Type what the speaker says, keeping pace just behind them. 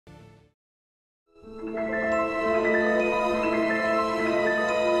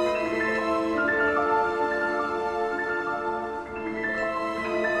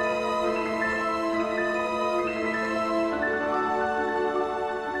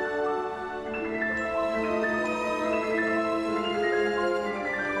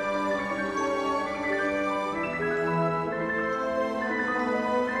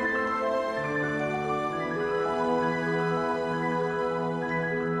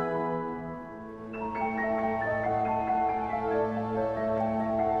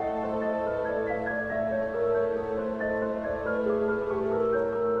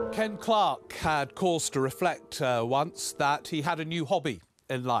Ken Clarke had cause to reflect once that he had a new hobby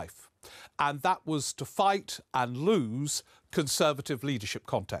in life, and that was to fight and lose Conservative leadership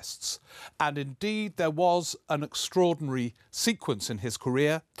contests. And indeed, there was an extraordinary sequence in his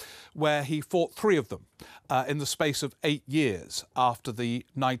career where he fought 3 of them in the space of 8 years after the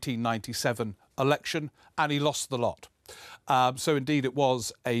 1997 election, and he lost the lot. So indeed, it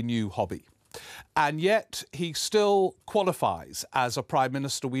was a new hobby. And yet he still qualifies as a Prime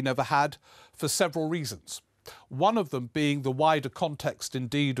Minister we never had for several reasons. One of them being the wider context,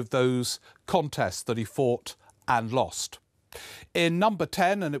 indeed, of those contests that he fought and lost. In number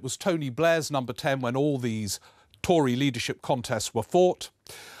 10, and it was Tony Blair's number 10 when all these Tory leadership contests were fought,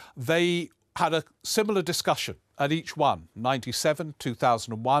 they had a similar discussion at each one, 97,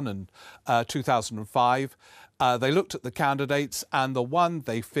 2001 and 2005. They looked at the candidates, and the one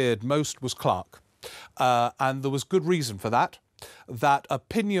they feared most was Clarke. And there was good reason for that, that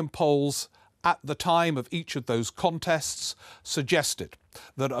opinion polls at the time of each of those contests suggested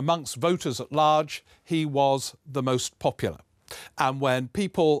that amongst voters at large, he was the most popular. And when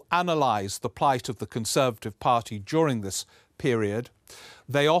people analysed the plight of the Conservative Party during this period,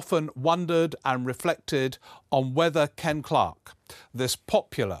 they often wondered and reflected on whether Ken Clarke, this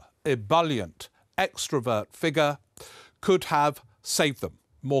popular, ebullient, extrovert figure, could have saved them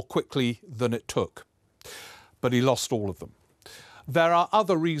more quickly than it took. But he lost all of them. There are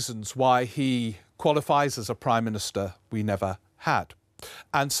other reasons why he qualifies as a Prime Minister we never had.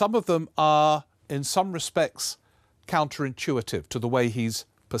 And some of them are, in some respects, counterintuitive to the way he's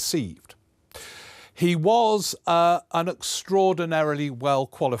perceived. He was an extraordinarily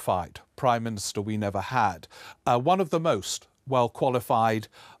well-qualified Prime Minister we never had, one of the most well-qualified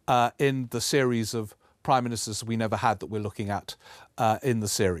in the series of Prime Ministers we never had that we're looking at in the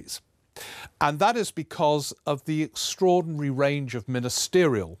series. And that is because of the extraordinary range of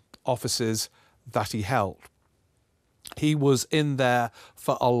ministerial offices that he held. He was in there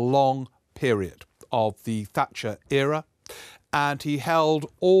for a long period of the Thatcher era, and he held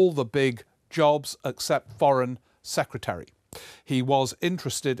all the big jobs except Foreign Secretary. He was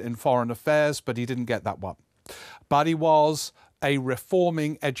interested in foreign affairs, but he didn't get that one. But he was a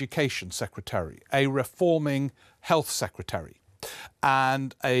reforming Education Secretary, a reforming Health Secretary,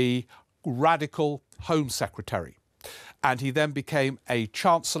 and a radical Home Secretary. And he then became a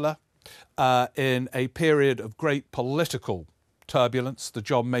Chancellor in a period of great political turbulence, the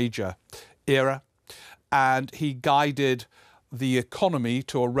John Major era, and he guided the economy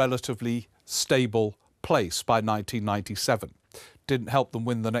to a relatively stable place by 1997. Didn't help them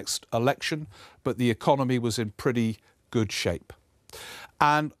win the next election, but the economy was in pretty good shape.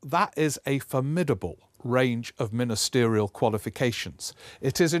 And that is a formidable range of ministerial qualifications.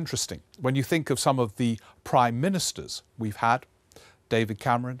 It is interesting when you think of some of the prime ministers we've had, David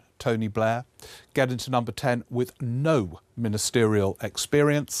Cameron, Tony Blair, get into number 10 with no ministerial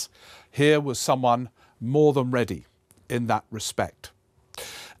experience. Here was someone more than ready in that respect.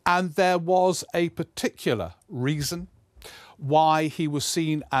 And there was a particular reason why he was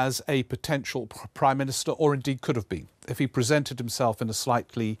seen as a potential Prime Minister, or indeed could have been, if he presented himself in a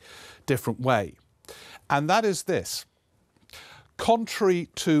slightly different way. And that is this. Contrary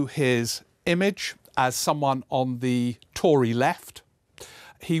to his image as someone on the Tory left,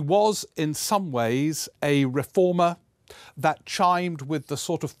 he was in some ways a reformer that chimed with the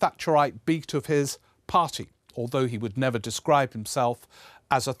sort of Thatcherite beat of his party, although he would never describe himself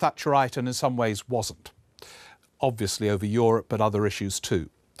as a Thatcherite and in some ways wasn't. Obviously over Europe, but other issues too.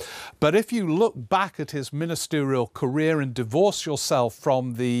 But if you look back at his ministerial career and divorce yourself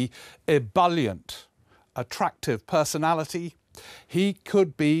from the ebullient, attractive personality, he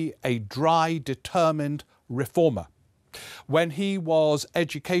could be a dry, determined reformer. When he was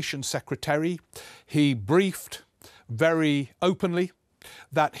Education Secretary, he briefed very openly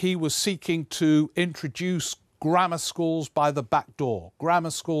that he was seeking to introduce grammar schools by the back door,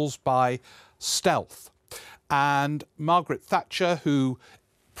 grammar schools by stealth. And Margaret Thatcher, who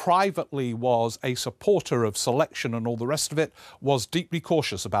privately was a supporter of selection and all the rest of it, was deeply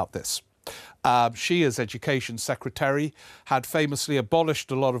cautious about this. She, as Education Secretary, had famously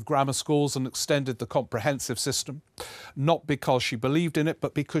abolished a lot of grammar schools and extended the comprehensive system, not because she believed in it,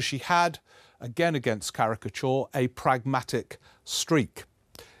 but because she had, again against caricature, a pragmatic streak.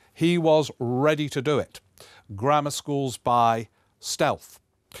 He was ready to do it. Grammar schools by stealth.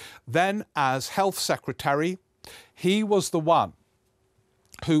 Then, as Health Secretary, he was the one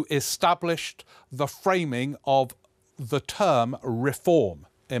who established the framing of the term reform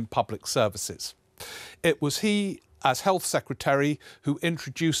in public services. It was he, as Health Secretary, who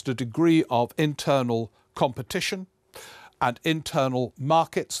introduced a degree of internal competition, and internal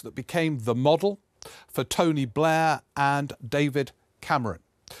markets that became the model for Tony Blair and David Cameron.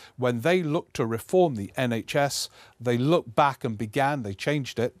 When they looked to reform the NHS, they looked back and they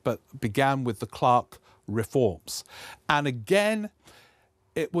changed it, but began with the Clarke reforms. And again,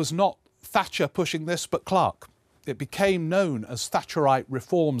 it was not Thatcher pushing this, but Clarke. It became known as Thatcherite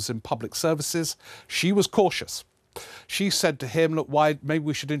reforms in public services. She was cautious. She said to him, look, maybe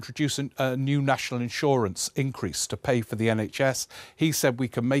we should introduce a new national insurance increase to pay for the NHS. He said we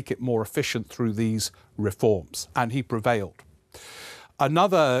can make it more efficient through these reforms, and he prevailed.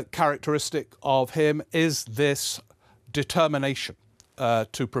 Another characteristic of him is this determination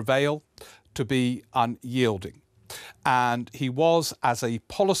to prevail, to be unyielding. And he was, as a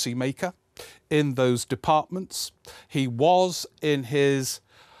policymaker in those departments, he was in his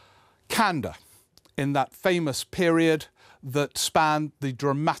candour in that famous period that spanned the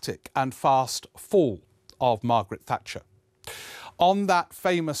dramatic and fast fall of Margaret Thatcher. On that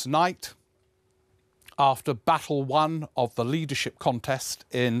famous night, after battle one of the leadership contest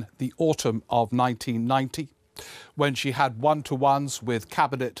in the autumn of 1990, when she had one-to-ones with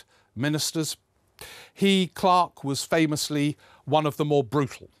cabinet ministers, Clarke, was famously one of the more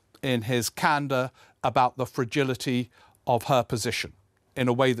brutal in his candour about the fragility of her position, in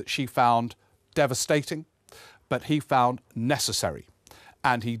a way that she found devastating, but he found necessary.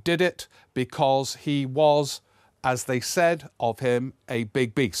 And he did it because he was, as they said of him, a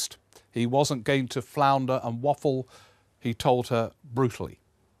big beast. He wasn't going to flounder and waffle, he told her brutally.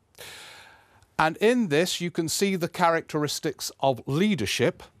 And in this you can see the characteristics of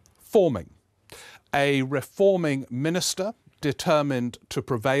leadership forming. A reforming minister determined to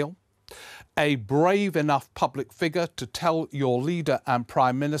prevail, a brave enough public figure to tell your leader and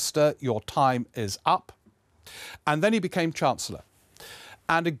prime minister your time is up, and then he became chancellor.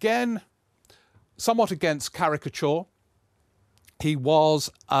 And again, somewhat against caricature, he was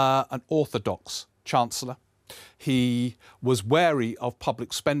an orthodox chancellor. He was wary of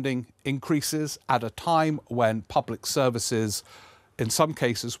public spending increases at a time when public services, in some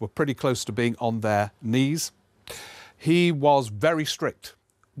cases, were pretty close to being on their knees. He was very strict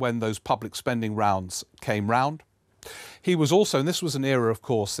when those public spending rounds came round. He was also, and this was an era, of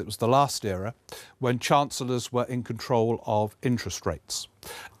course, it was the last era, when chancellors were in control of interest rates.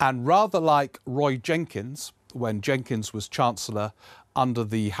 And rather like Roy Jenkins, when Jenkins was chancellor under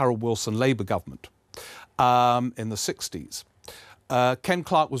the Harold Wilson Labour government in the 60s, Ken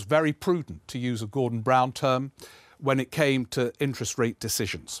Clarke was very prudent, to use a Gordon Brown term, when it came to interest rate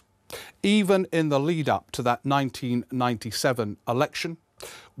decisions. Even in the lead up to that 1997 election,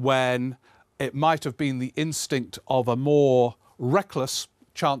 when it might have been the instinct of a more reckless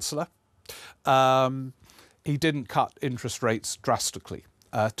chancellor, he didn't cut interest rates drastically.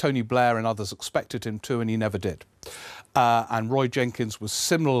 Tony Blair and others expected him to, and he never did. And Roy Jenkins was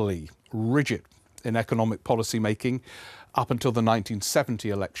similarly rigid in economic policy making up until the 1970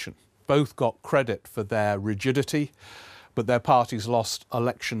 election. Both got credit for their rigidity, but their parties lost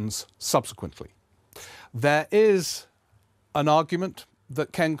elections subsequently. There is an argument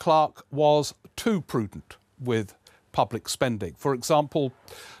that Ken Clarke was too prudent with public spending. For example,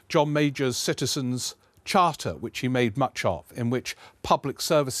 John Major's Citizens' Charter, which he made much of, in which public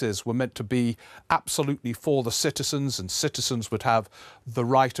services were meant to be absolutely for the citizens, and citizens would have the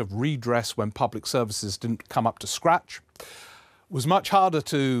right of redress when public services didn't come up to scratch, was much harder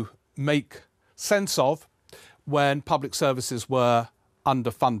to make sense of when public services were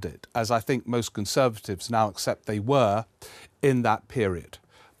underfunded, as I think most Conservatives now accept they were in that period.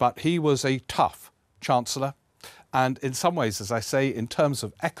 But he was a tough chancellor, and in some ways, as I say, in terms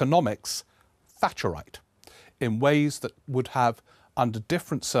of economics, Thatcherite, in ways that would have, under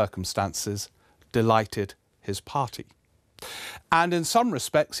different circumstances, delighted his party. And in some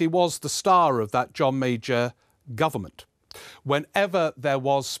respects, he was the star of that John Major government. Whenever there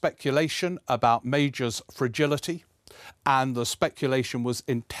was speculation about Major's fragility, and the speculation was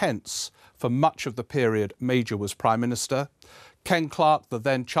intense for much of the period Major was Prime Minister, Ken Clarke, the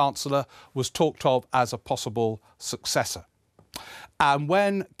then Chancellor, was talked of as a possible successor. And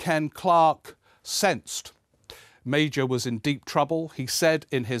when Ken Clarke sensed Major was in deep trouble, he said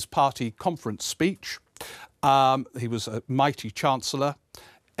in his party conference speech, he was a mighty Chancellor,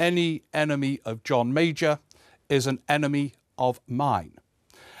 "Any enemy of John Major is an enemy of mine."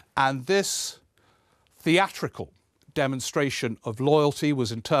 And this theatrical demonstration of loyalty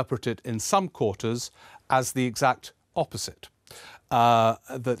was interpreted in some quarters as the exact opposite,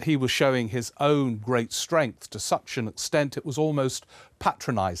 that he was showing his own great strength to such an extent it was almost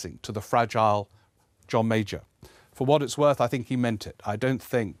patronising to the fragile John Major. For what it's worth, I think he meant it. I don't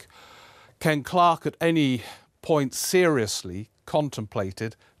think Ken Clarke at any point seriously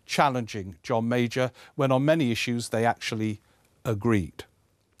contemplated challenging John Major when on many issues they actually agreed.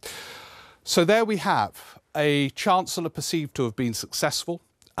 So there we have a Chancellor perceived to have been successful,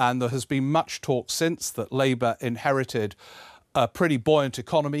 and there has been much talk since that Labour inherited a pretty buoyant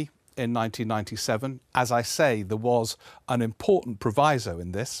economy in 1997. As I say, there was an important proviso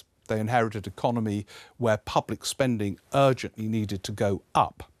in this. They inherited an economy where public spending urgently needed to go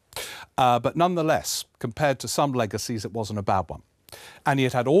up. But nonetheless, compared to some legacies, it wasn't a bad one. And he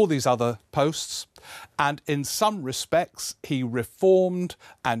had all these other posts, and in some respects he reformed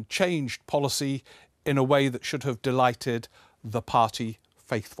and changed policy in a way that should have delighted the party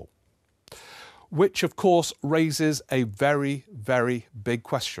faithful. Which of course raises a very, very big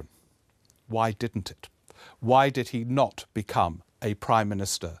question. Why didn't it? Why did he not become a Prime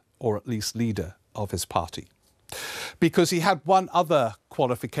Minister, or at least leader of his party? Because he had one other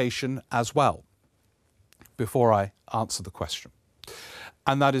qualification as well, before I answer the question.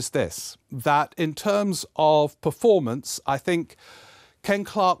 And that is this, that in terms of performance, I think Ken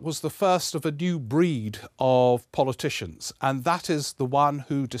Clarke was the first of a new breed of politicians, and that is the one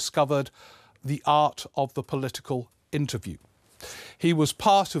who discovered the art of the political interview. He was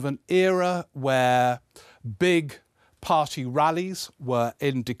part of an era where big party rallies were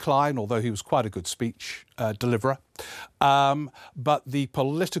in decline, although he was quite a good speech deliverer. But the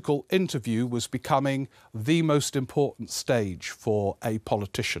political interview was becoming the most important stage for a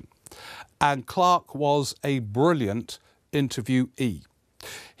politician. And Clarke was a brilliant interviewee.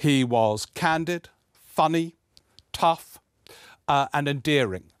 He was candid, funny, tough, and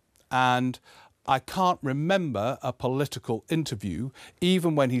endearing. And I can't remember a political interview,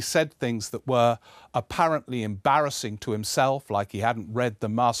 even when he said things that were apparently embarrassing to himself, like he hadn't read the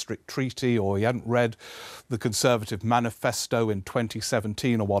Maastricht Treaty or he hadn't read the Conservative Manifesto in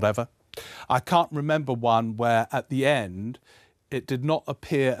 2017 or whatever. I can't remember one where at the end it did not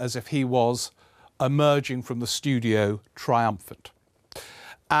appear as if he was emerging from the studio triumphant.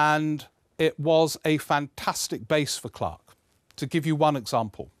 And it was a fantastic base for Clarke. To give you one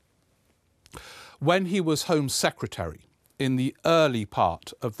example, when he was Home Secretary in the early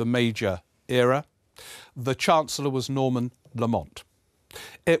part of the Major era, the Chancellor was Norman Lamont.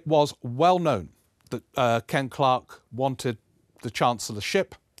 It was well known that Ken Clarke wanted the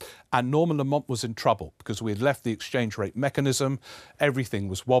Chancellorship, and Norman Lamont was in trouble because we had left the exchange rate mechanism, everything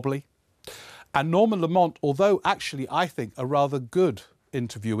was wobbly. And Norman Lamont, although actually I think a rather good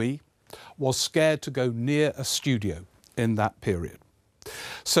interviewee, was scared to go near a studio in that period.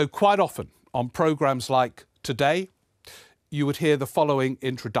 So quite often, on programmes like Today, you would hear the following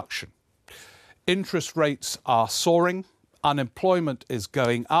introduction. Interest rates are soaring, unemployment is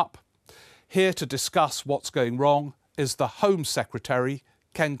going up. Here to discuss what's going wrong is the Home Secretary,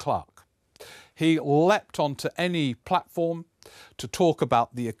 Ken Clarke. He leapt onto any platform to talk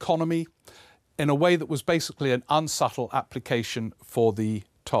about the economy in a way that was basically an unsubtle application for the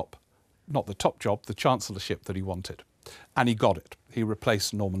not the top job, the Chancellorship that he wanted. And he got it. He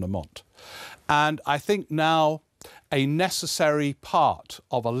replaced Norman Lamont. And I think now a necessary part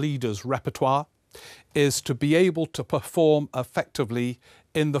of a leader's repertoire is to be able to perform effectively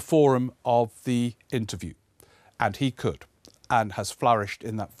in the forum of the interview. And he could, and has flourished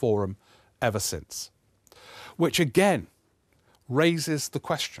in that forum ever since. Which again raises the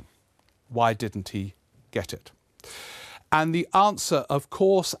question, why didn't he get it? And the answer, of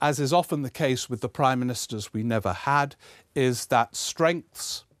course, as is often the case with the prime ministers we never had, is that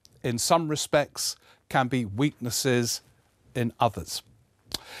strengths in some respects can be weaknesses in others.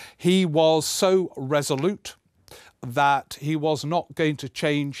 He was so resolute that he was not going to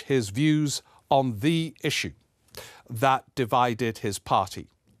change his views on the issue that divided his party,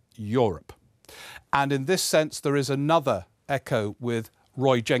 Europe. And in this sense, there is another echo with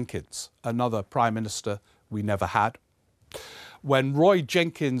Roy Jenkins, another prime minister we never had. When Roy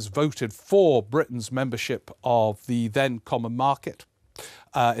Jenkins voted for Britain's membership of the then Common Market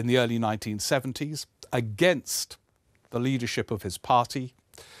in the early 1970s against the leadership of his party,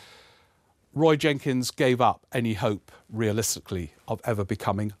 Roy Jenkins gave up any hope, realistically, of ever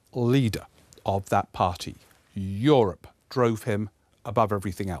becoming leader of that party. Europe drove him above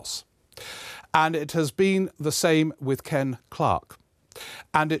everything else. And it has been the same with Ken Clarke.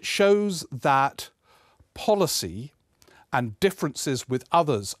 And it shows that policy and differences with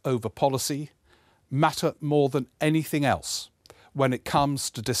others over policy matter more than anything else when it comes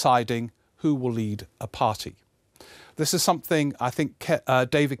to deciding who will lead a party. This is something I think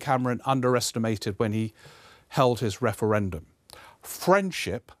David Cameron underestimated when he held his referendum.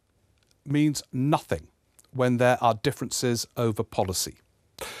 Friendship means nothing when there are differences over policy.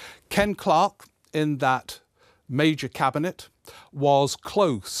 Ken Clarke, in that major cabinet was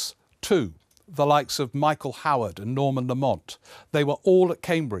close to the likes of Michael Howard and Norman Lamont. They were all at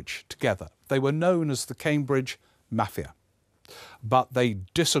Cambridge together. They were known as the Cambridge Mafia. But they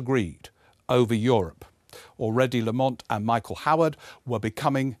disagreed over Europe. Already Lamont and Michael Howard were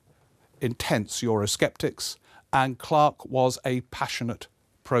becoming intense Eurosceptics, and Clarke was a passionate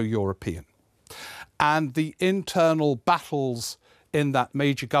pro-European. And the internal battles in that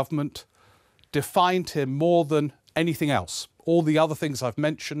major government defined him more than anything else. All the other things I've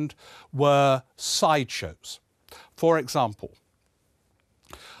mentioned were sideshows. For example,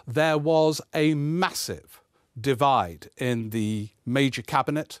 there was a massive divide in the major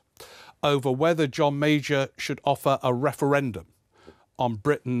cabinet over whether John Major should offer a referendum on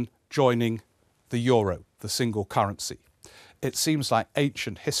Britain joining the euro, the single currency. It seems like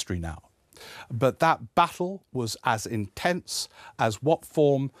ancient history now. But that battle was as intense as what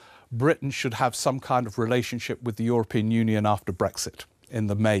form Britain should have some kind of relationship with the European Union after Brexit in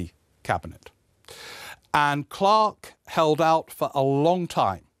the May cabinet. And Clarke held out for a long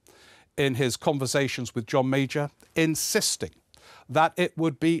time in his conversations with John Major, insisting that it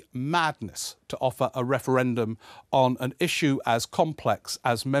would be madness to offer a referendum on an issue as complex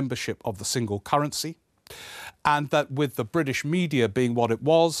as membership of the single currency, and that with the British media being what it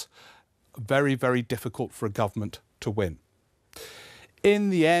was, very, very difficult for a government to win. In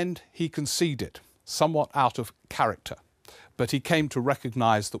the end, he conceded, somewhat out of character, but he came to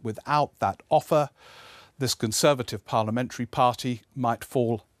recognise that without that offer, this Conservative parliamentary party might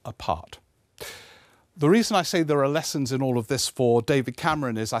fall apart. The reason I say there are lessons in all of this for David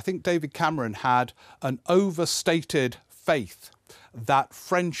Cameron is I think David Cameron had an overstated faith that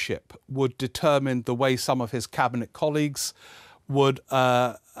friendship would determine the way some of his cabinet colleagues would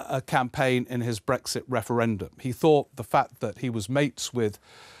campaign in his Brexit referendum. He thought the fact that he was mates with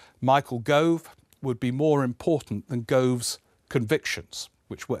Michael Gove would be more important than Gove's convictions,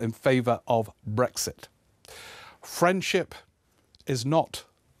 which were in favour of Brexit. Friendship is not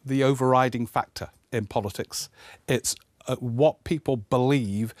the overriding factor in politics. It's what people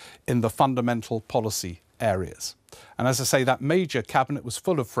believe in the fundamental policy areas. And as I say, that major cabinet was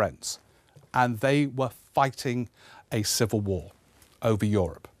full of friends, and they were fighting a civil war over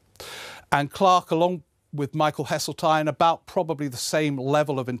Europe. And Clarke, along with Michael Heseltine, about probably the same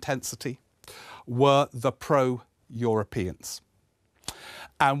level of intensity, were the pro-Europeans.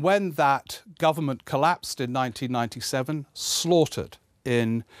 And when that government collapsed in 1997, slaughtered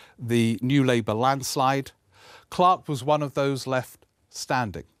in the New Labour landslide, Clarke was one of those left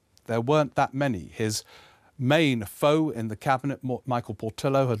standing. There weren't that many. His main foe in the cabinet, Michael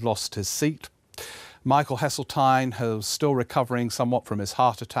Portillo, had lost his seat. Michael Heseltine was still recovering somewhat from his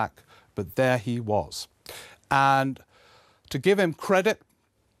heart attack, but there he was. And to give him credit,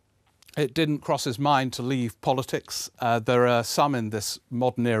 it didn't cross his mind to leave politics. There are some in this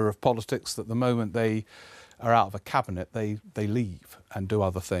modern era of politics that the moment they are out of a cabinet, they leave and do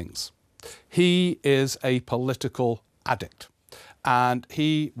other things. He is a political addict, and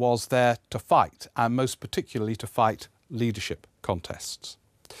he was there to fight, and most particularly to fight leadership contests.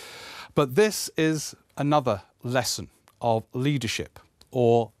 But this is another lesson of leadership,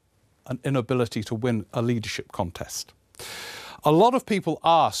 or an inability to win a leadership contest. A lot of people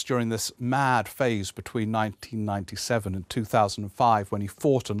asked during this mad phase between 1997 and 2005, when he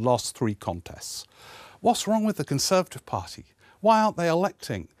fought and lost 3 contests, what's wrong with the Conservative Party? Why aren't they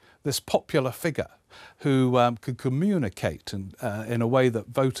electing this popular figure who could communicate in a way that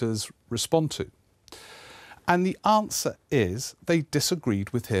voters respond to? And the answer is they disagreed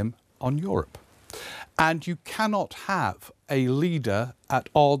with him on Europe. And you cannot have a leader at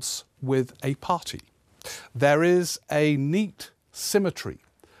odds with a party. There is a neat symmetry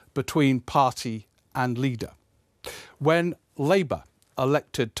between party and leader. When Labour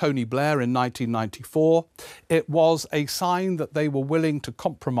elected Tony Blair in 1994, it was a sign that they were willing to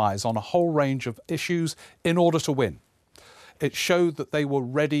compromise on a whole range of issues in order to win. It showed that they were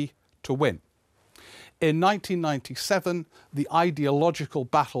ready to win. In 1997, the ideological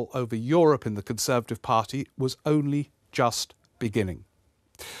battle over Europe in the Conservative Party was only just beginning.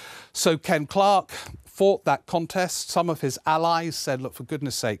 So Ken Clarke fought that contest. Some of his allies said, look, for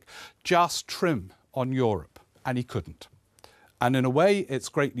goodness sake, just trim on Europe. And he couldn't. And in a way, it's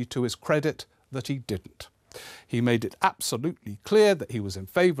greatly to his credit that he didn't. He made it absolutely clear that he was in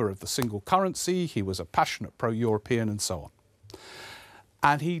favour of the single currency, he was a passionate pro-European and so on.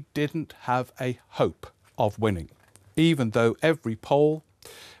 And he didn't have a hope of winning, even though every poll,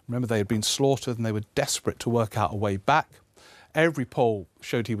 remember they had been slaughtered and they were desperate to work out a way back, every poll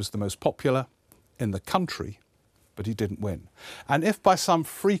showed he was the most popular in the country, but he didn't win. And if by some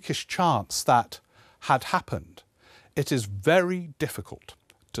freakish chance that had happened, it is very difficult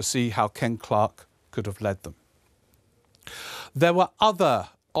to see how Ken Clarke could have led them. There were other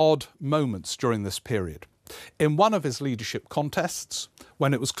odd moments during this period. In one of his leadership contests,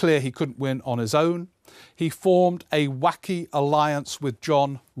 when it was clear he couldn't win on his own, he formed a wacky alliance with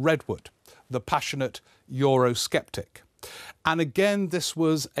John Redwood, the passionate Eurosceptic. And again, this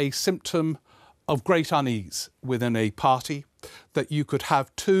was a symptom of great unease within a party, that you could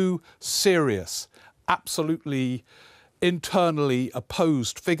have two serious, absolutely internally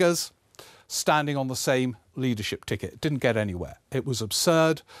opposed figures standing on the same leadership ticket. It didn't get anywhere. It was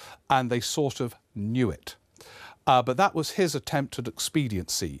absurd, and they sort of knew it. But that was his attempt at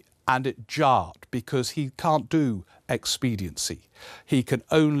expediency, and it jarred because he can't do expediency. He can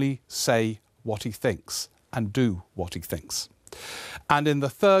only say what he thinks and do what he thinks. And in the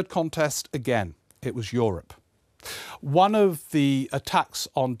third contest, again, it was Europe. One of the attacks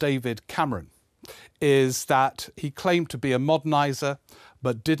on David Cameron is that he claimed to be a moderniser,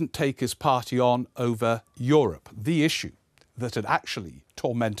 but didn't take his party on over Europe, the issue that had actually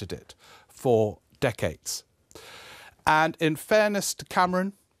tormented it for decades. And in fairness to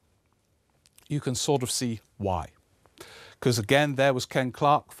Cameron, you can sort of see why. Because again, there was Ken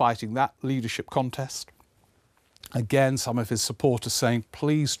Clarke fighting that leadership contest. Again, some of his supporters saying,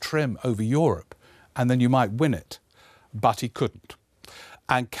 please trim over Europe and then you might win it. But he couldn't.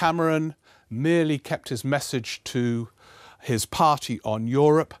 And Cameron merely kept his message to his party on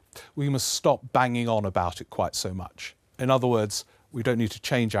Europe. We must stop banging on about it quite so much. In other words, we don't need to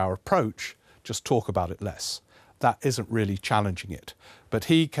change our approach, just talk about it less. That isn't really challenging it. But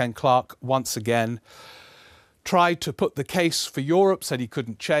he, Ken Clarke, once again tried to put the case for Europe, said he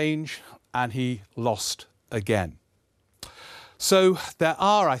couldn't change, and he lost again. So there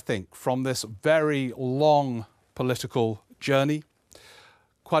are, I think, from this very long political journey,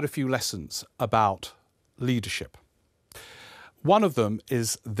 quite a few lessons about leadership. One of them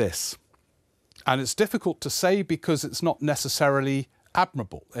is this, and it's difficult to say because it's not necessarily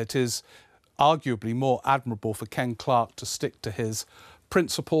admirable. It is arguably more admirable for Ken Clarke to stick to his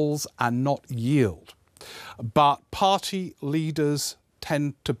principles and not yield. But party leaders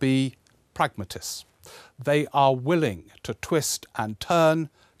tend to be pragmatists. They are willing to twist and turn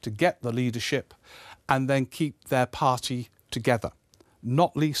to get the leadership and then keep their party together,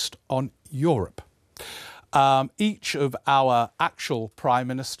 not least on Europe. Each of our actual prime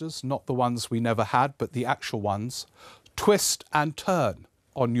ministers, not the ones we never had, but the actual ones, twist and turn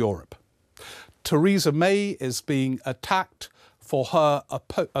on Europe. Theresa May is being attacked for her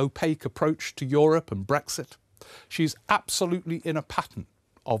opaque approach to Europe and Brexit. She's absolutely in a pattern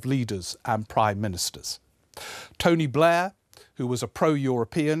of leaders and prime ministers. Tony Blair, who was a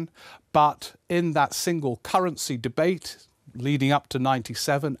pro-European, but in that single currency debate leading up to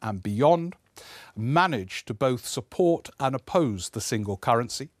 97 and beyond, managed to both support and oppose the single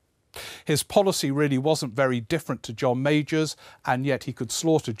currency. His policy really wasn't very different to John Major's, and yet he could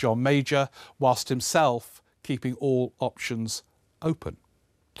slaughter John Major whilst himself keeping all options open.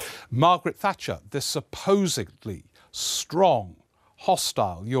 Margaret Thatcher, this supposedly strong,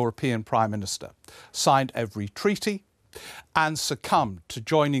 hostile European Prime Minister, signed every treaty and succumbed to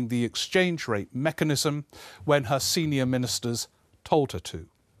joining the exchange rate mechanism when her senior ministers told her to.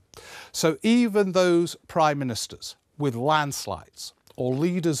 So even those prime ministers with landslides or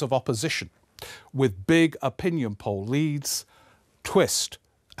leaders of opposition with big opinion poll leads twist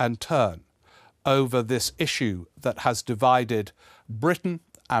and turn over this issue that has divided Britain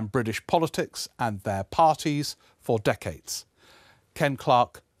and British politics and their parties for decades. Ken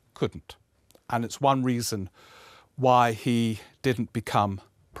Clarke couldn't, and it's one reason why he didn't become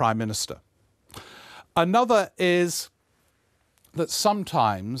Prime Minister. Another is that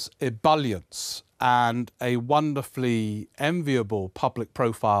sometimes ebullience and a wonderfully enviable public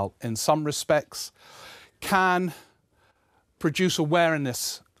profile in some respects can produce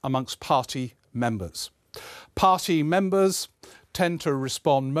awareness amongst party members. Party members tend to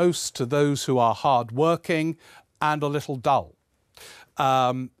respond most to those who are hard-working and a little dull,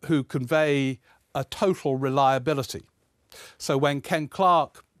 who convey a total reliability. So when Ken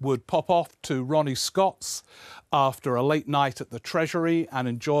Clarke would pop off to Ronnie Scott's after a late night at the Treasury and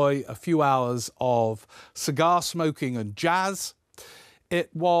enjoy a few hours of cigar smoking and jazz, it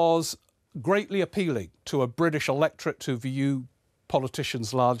was greatly appealing to a British electorate who view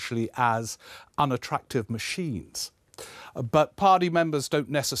politicians largely as unattractive machines. But party members don't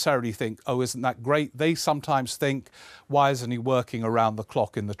necessarily think, oh, isn't that great? They sometimes think, why isn't he working around the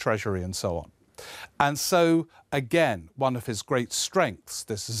clock in the Treasury and so on? And so, again, one of his great strengths,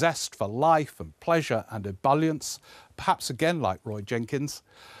 this zest for life and pleasure and ebullience, perhaps again like Roy Jenkins,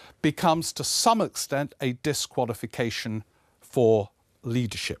 becomes to some extent a disqualification for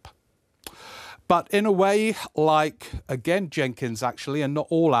leadership. But in a way, like, again, Jenkins actually, and not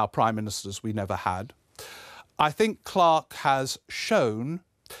all our prime ministers we never had, I think Clarke has shown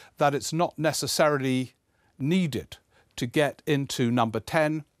that it's not necessarily needed to get into number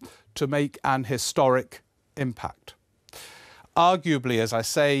 10 to make an historic impact. Arguably, as I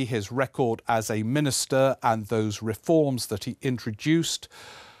say, his record as a minister and those reforms that he introduced,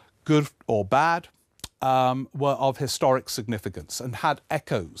 good or bad, were of historic significance and had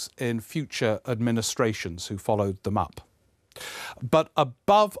echoes in future administrations who followed them up. But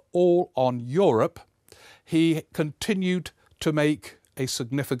above all on Europe, he continued to make a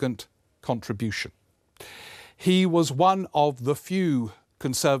significant contribution. He was one of the few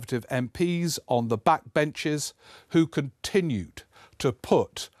Conservative MPs on the backbenches who continued to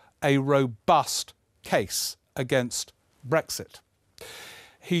put a robust case against Brexit.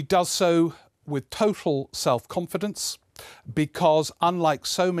 He does so with total self-confidence because, unlike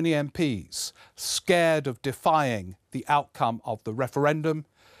so many MPs scared of defying the outcome of the referendum,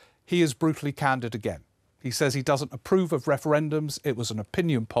 he is brutally candid again. He says he doesn't approve of referendums. It was an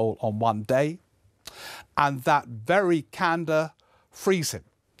opinion poll on one day. And that very candour frees him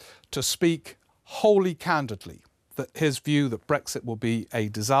to speak wholly candidly that his view that Brexit will be a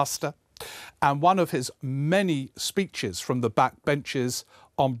disaster. And one of his many speeches from the backbenches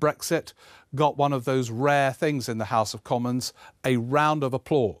on Brexit got one of those rare things in the House of Commons, a round of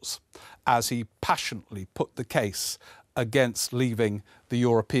applause, as he passionately put the case against leaving the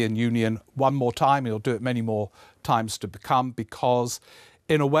European Union one more time. He'll do it many more times to come, because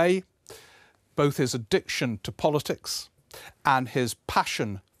in a way, both his addiction to politics and his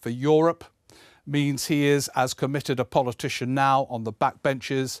passion for Europe means he is as committed a politician now on the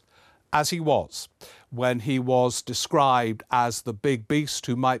backbenches as he was when he was described as the big beast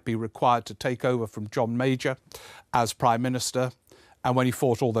who might be required to take over from John Major as Prime Minister, and when he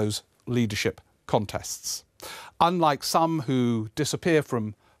fought all those leadership contests. Unlike some who disappear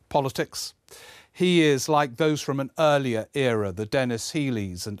from politics, he is like those from an earlier era, the Dennis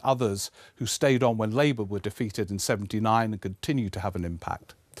Healeys and others who stayed on when Labour were defeated in '79 and continue to have an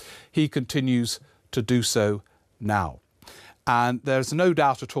impact. He continues to do so now. And there's no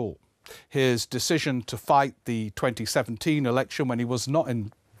doubt at all his decision to fight the 2017 election when he was not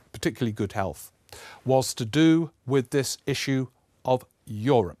in particularly good health was to do with this issue of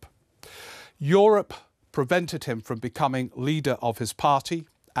Europe. Europe prevented him from becoming leader of his party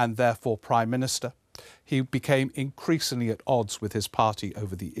and therefore Prime Minister. He became increasingly at odds with his party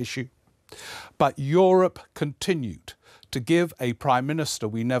over the issue. But Europe continued to give a Prime Minister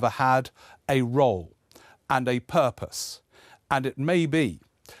we never had a role and a purpose. And it may be,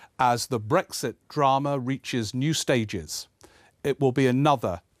 as the Brexit drama reaches new stages, it will be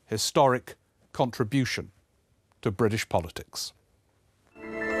another historic contribution to British politics.